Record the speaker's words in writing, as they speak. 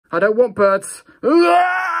I don't want birds.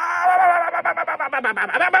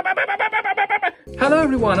 Hello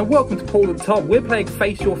everyone and welcome to Paul at the Top. We're playing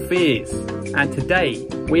Face Your Fears. And today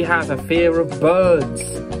we have a fear of birds.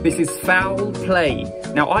 This is foul play.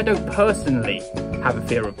 Now I don't personally have a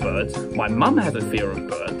fear of birds. My mum has a fear of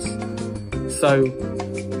birds. So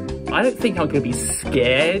I don't think I'm going to be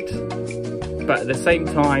scared. But at the same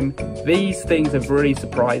time, these things have really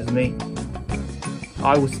surprised me.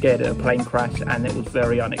 I was scared at a plane crash and it was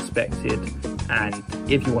very unexpected. And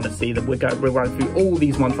if you want to see them, we're running through all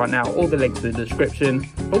these ones right now, all the links in the description.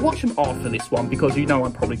 But watch them after this one because you know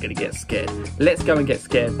I'm probably going to get scared. Let's go and get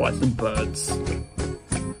scared by some birds.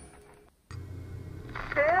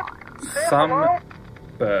 Some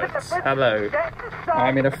birds. Hello.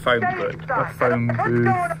 I'm in a phone booth.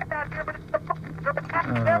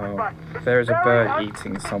 Oh, there is a bird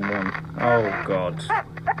eating someone. Oh God.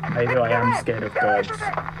 Maybe I am scared of birds.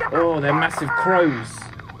 Oh, they're massive crows.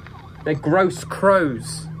 They're gross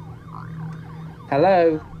crows.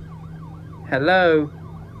 Hello? Hello?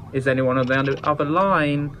 Is anyone on the other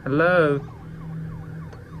line? Hello?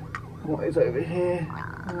 What is over here?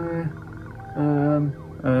 I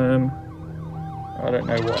don't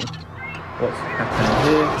know what's happening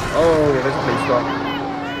here. Oh, there's a police car.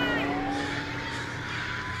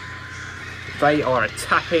 They are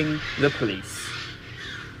attacking the police.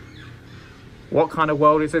 What kind of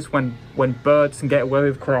world is this when birds can get away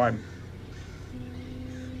with crime?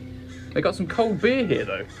 They got some cold beer here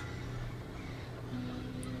though.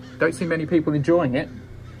 Don't see many people enjoying it.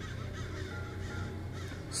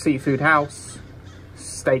 Seafood house,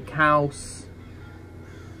 steak house.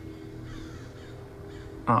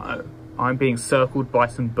 Uh-oh, I'm being circled by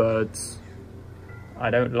some birds.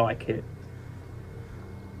 I don't like it.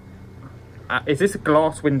 Is this a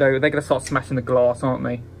glass window? They're gonna start smashing the glass, aren't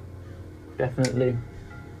they? Definitely.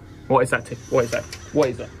 What is that? What is that? What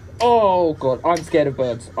is that? Oh God, I'm scared of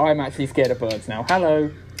birds. I'm actually scared of birds now.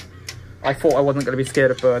 Hello. I thought I wasn't going to be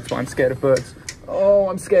scared of birds, but I'm scared of birds. Oh,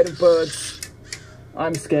 I'm scared of birds.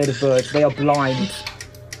 I'm scared of birds. They are blind.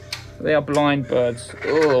 They are blind birds.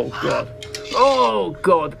 Oh God. Oh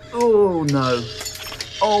God. Oh no.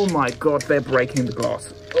 Oh my God, they're breaking the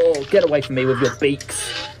glass. Oh, get away from me with your beaks.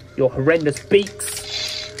 Your horrendous beaks.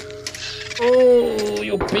 Oh,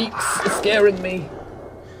 your beaks are scaring me.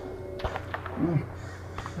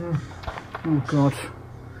 Oh God.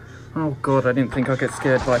 Oh God, I didn't think I'd get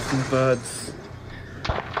scared by some birds.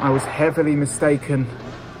 I was heavily mistaken.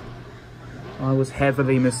 I was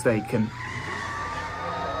heavily mistaken.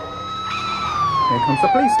 Here comes the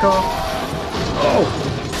police car. Oh!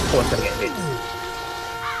 Of course I get hit.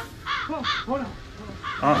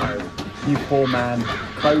 Uh-oh. You poor man.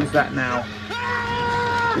 Close that now.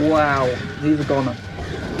 Wow. These are gone.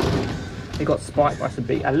 He got spiked by some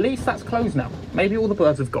bees. At least that's closed now. Maybe all the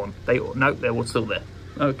birds have gone. No, they're all still there.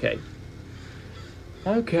 Okay.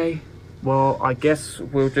 Okay. Well, I guess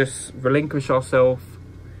we'll just relinquish ourselves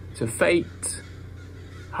to fate.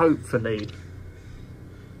 Hopefully,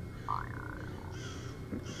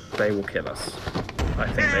 they will kill us.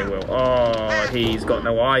 I think they will. Oh, he's got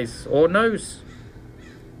no eyes or nose.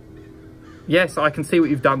 Yes, I can see what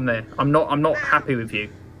you've done there. I'm not happy with you.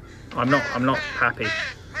 I'm not happy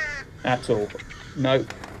at all. No,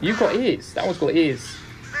 you've got ears. That one's got ears.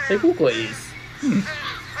 They've all got ears.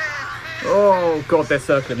 Oh God, they're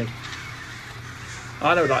circling me.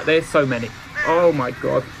 I don't like. There's so many. Oh my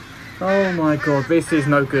God. Oh my God. This is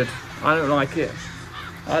no good. I don't like it.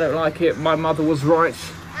 I don't like it. My mother was right.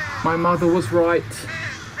 My mother was right.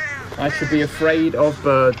 I should be afraid of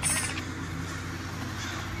birds.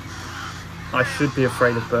 I should be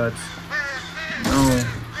afraid of birds. No.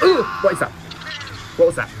 Ooh, what is that? What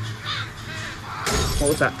was that? What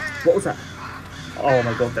was that? What was that? Oh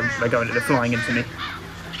my God, they're flying into me.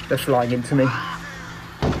 They're flying into me.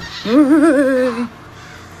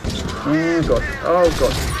 Oh God, oh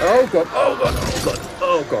God, oh God, oh God,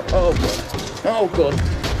 oh God, oh God, oh God, oh God,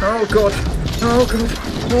 oh God, oh God,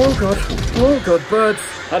 oh God, oh God, birds.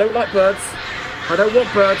 I don't like birds. I don't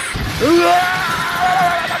want birds.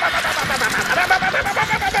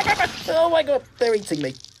 Oh my God, they're eating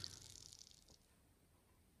me.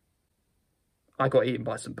 I got eaten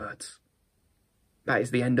by some birds. That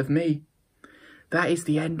is the end of me. That is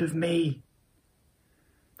the end of me.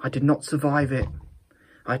 I did not survive it.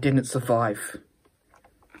 I didn't survive.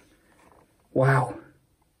 Wow.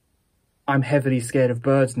 I'm heavily scared of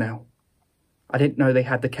birds now. I didn't know they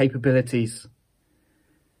had the capabilities.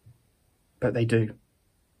 But they do.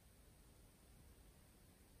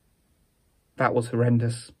 That was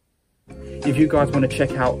horrendous. If you guys want to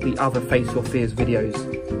check out the other Face Your Fears videos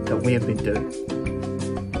that we have been doing,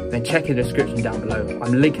 then check in the description down below.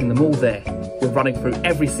 I'm linking them all there. We're running through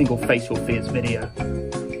every single Face Your Fears video.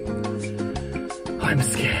 I'm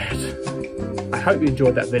scared. I hope you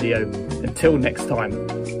enjoyed that video. Until next time,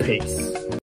 peace.